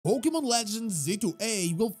Pokémon Legends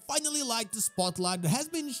Z-A will finally light the spotlight that has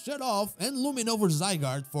been shut off and looming over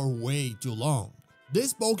Zygarde for way too long.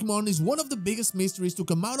 This Pokemon is one of the biggest mysteries to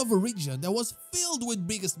come out of a region that was filled with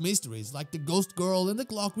biggest mysteries like the Ghost Girl and the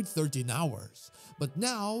clock with 13 hours. But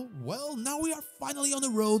now, well, now we are finally on the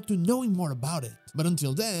road to knowing more about it. But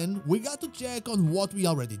until then, we got to check on what we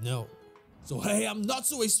already know. So hey, I'm not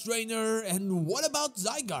so a strainer, and what about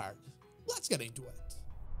Zygarde? Let's get into it.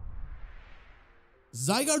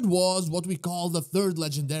 Zygarde was what we call the third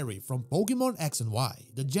legendary from Pokemon X and Y,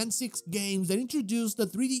 the Gen 6 games that introduced the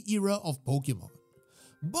 3D era of Pokemon.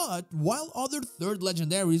 But while other third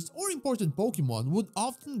legendaries or important Pokemon would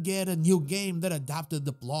often get a new game that adapted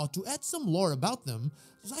the plot to add some lore about them,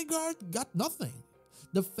 Zygarde got nothing.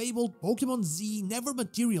 The fabled Pokemon Z never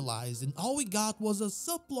materialized, and all we got was a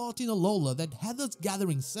subplot in Alola that had us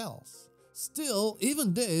gathering cells. Still,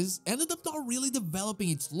 even this ended up not really developing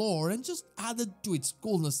its lore and just added to its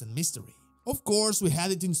coolness and mystery. Of course, we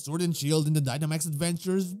had it in Sword and Shield in the Dynamax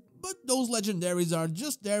adventures, but those legendaries are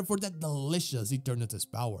just there for that delicious Eternatus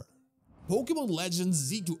power. Pokemon Legends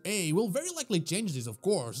Z-A will very likely change this, of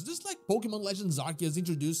course, just like Pokemon Legends Arceus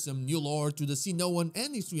introduced some new lore to the Sinnohan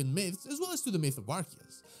and Hisuian myths as well as to the myth of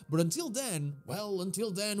Arceus. But until then, well,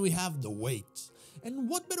 we have the wait. And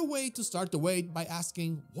what better way to start the wait by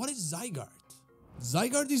asking, what is Zygarde?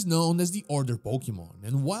 Zygarde is known as the Order Pokemon,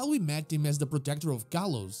 and while we met him as the protector of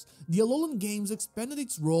Kalos, the Alolan games expanded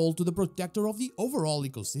its role to the protector of the overall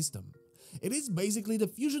ecosystem. It is basically the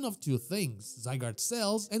fusion of two things, Zygarde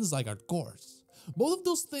cells and Zygarde cores. Both of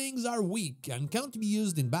those things are weak and can't be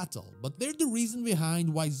used in battle, but they're the reason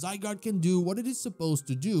behind why Zygarde can do what it is supposed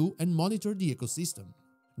to do and monitor the ecosystem.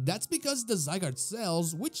 That's because the Zygarde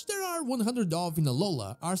cells, which there are 100 of in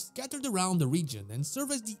Alola, are scattered around the region and serve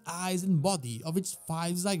as the eyes and body of its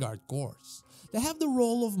 5 Zygarde cores. They have the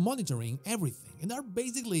role of monitoring everything and are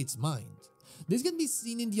basically its mind. This can be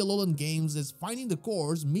seen in the Alolan games as finding the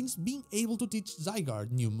cores means being able to teach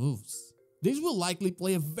Zygarde new moves. This will likely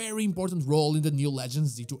play a very important role in the new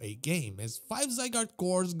Legends Z-A game, as 5 Zygarde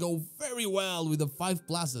cores go very well with the 5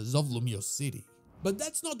 plazas of Lumiose City. But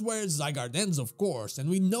that's not where Zygarde ends, of course, and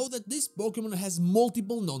we know that this Pokemon has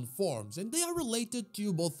multiple known forms, and they are related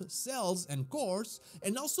to both cells and cores,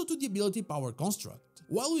 and also to the ability power construct.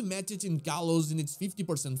 While we met it in Kalos in its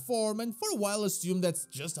 50% form, and for a while assumed that's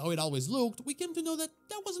just how it always looked, we came to know that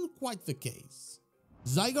that wasn't quite the case.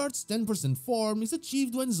 Zygarde's 10% form is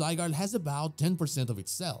achieved when Zygarde has about 10% of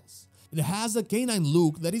its cells. It has a canine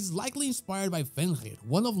look that is likely inspired by Fenrir,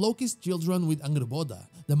 one of Loki's children with Angrboda,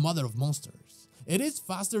 the mother of monsters. It is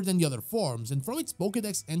faster than the other forms, and from its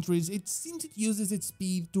Pokédex entries, it seems it uses its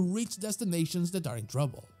speed to reach destinations that are in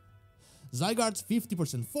trouble. Zygarde's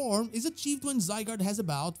 50% form is achieved when Zygarde has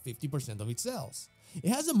about 50% of its cells. It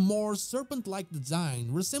has a more serpent-like design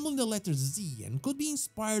resembling the letter Z and could be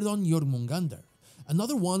inspired on Jormungandr,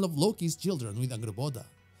 another one of Loki's children with Angrboda.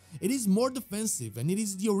 It is more defensive, and it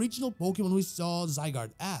is the original Pokemon we saw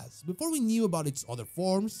Zygarde as, before we knew about its other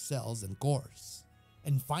forms, cells, and cores.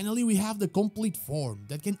 And finally, we have the complete form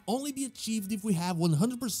that can only be achieved if we have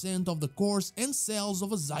 100% of the cores and cells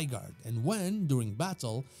of a Zygarde, and when, during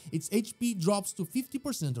battle, its HP drops to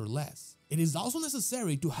 50% or less. It is also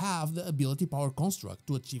necessary to have the ability power construct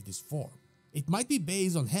to achieve this form. It might be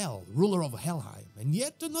based on Hel, ruler of Helheim, and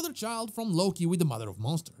yet another child from Loki with the mother of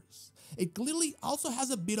monsters. It clearly also has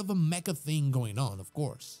a bit of a mecha thing going on, of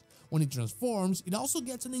course. When it transforms, it also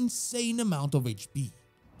gets an insane amount of HP.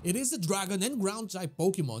 It is a dragon and ground type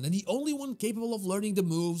Pokemon and the only one capable of learning the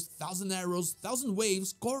moves 1000 Arrows, 1000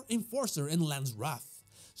 Waves, Core Enforcer, and Land's Wrath.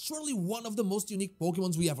 Surely one of the most unique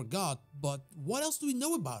Pokemons we ever got, but what else do we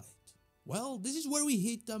know about it? Well, this is where we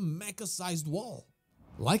hit a mecha-sized wall.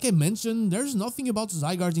 Like I mentioned, there's nothing about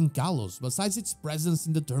Zygarde in Kalos besides its presence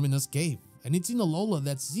in the Terminus Cave, and it's in Alola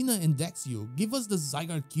that Xena and Dexio give us the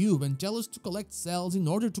Zygarde Cube and tell us to collect cells in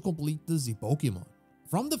order to complete the Z Pokemon.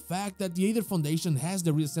 From the fact that the Aether Foundation has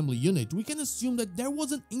the reassembly unit, we can assume that there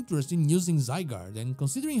was an interest in using Zygarde, and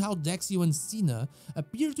considering how Dexio and Xena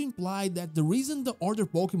appear to imply that the reason the Order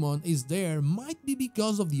Pokemon is there might be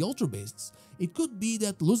because of the Ultra Beasts, it could be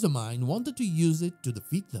that Lusamine wanted to use it to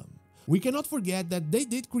defeat them. We cannot forget that they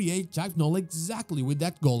did create Type Null exactly with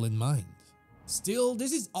that goal in mind. Still,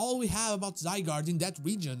 this is all we have about Zygarde in that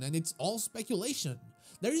region, and it's all speculation.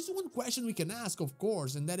 There is one question we can ask, of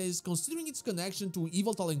course, and that is, considering its connection to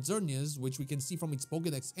Yveltal and Xerneas, which we can see from its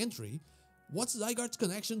Pokédex entry, what's Zygarde's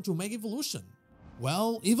connection to Mega Evolution?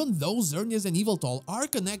 Well, even though Xerneas and Yveltal are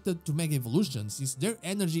connected to Mega Evolution since their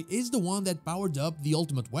energy is the one that powered up the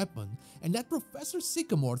ultimate weapon, and that Professor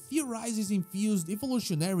Sycamore theorizes infused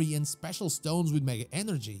evolutionary and special stones with Mega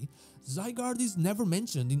Energy, Zygarde is never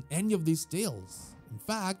mentioned in any of these tales. In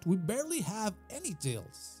fact, we barely have any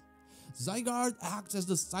tales. Zygarde acts as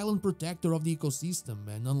the silent protector of the ecosystem,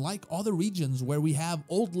 and unlike other regions where we have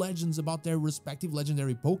old legends about their respective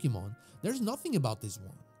legendary Pokemon, there's nothing about this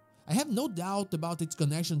one. I have no doubt about its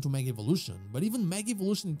connection to Mega Evolution, but even Mega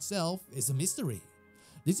Evolution itself is a mystery.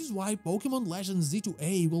 This is why Pokemon Legends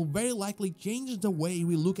Z-A will very likely change the way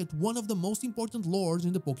we look at one of the most important lores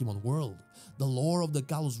in the Pokemon world, the lore of the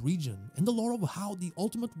Kalos region, and the lore of how the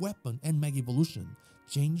ultimate weapon and Mega Evolution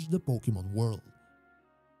changed the Pokemon world.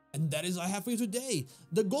 And that is all I have for you today.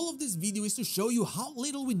 The goal of this video is to show you how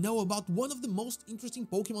little we know about one of the most interesting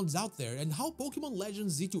Pokemons out there and how Pokemon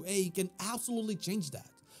Legends Z-A can absolutely change that.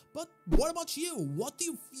 But what about you? What do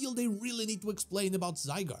you feel they really need to explain about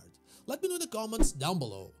Zygarde? Let me know in the comments down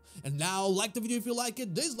below. And now, like the video if you like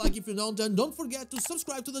it, dislike if you don't, and don't forget to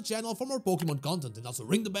subscribe to the channel for more Pokemon content, and also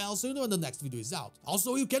ring the bell so you know when the next video is out.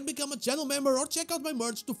 Also, you can become a channel member or check out my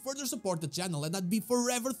merch to further support the channel, and I'd be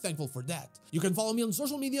forever thankful for that. You can follow me on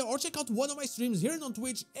social media or check out one of my streams here and on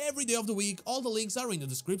Twitch every day of the week. All the links are in the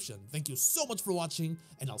description. Thank you so much for watching,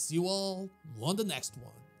 and I'll see you all on the next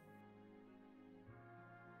one.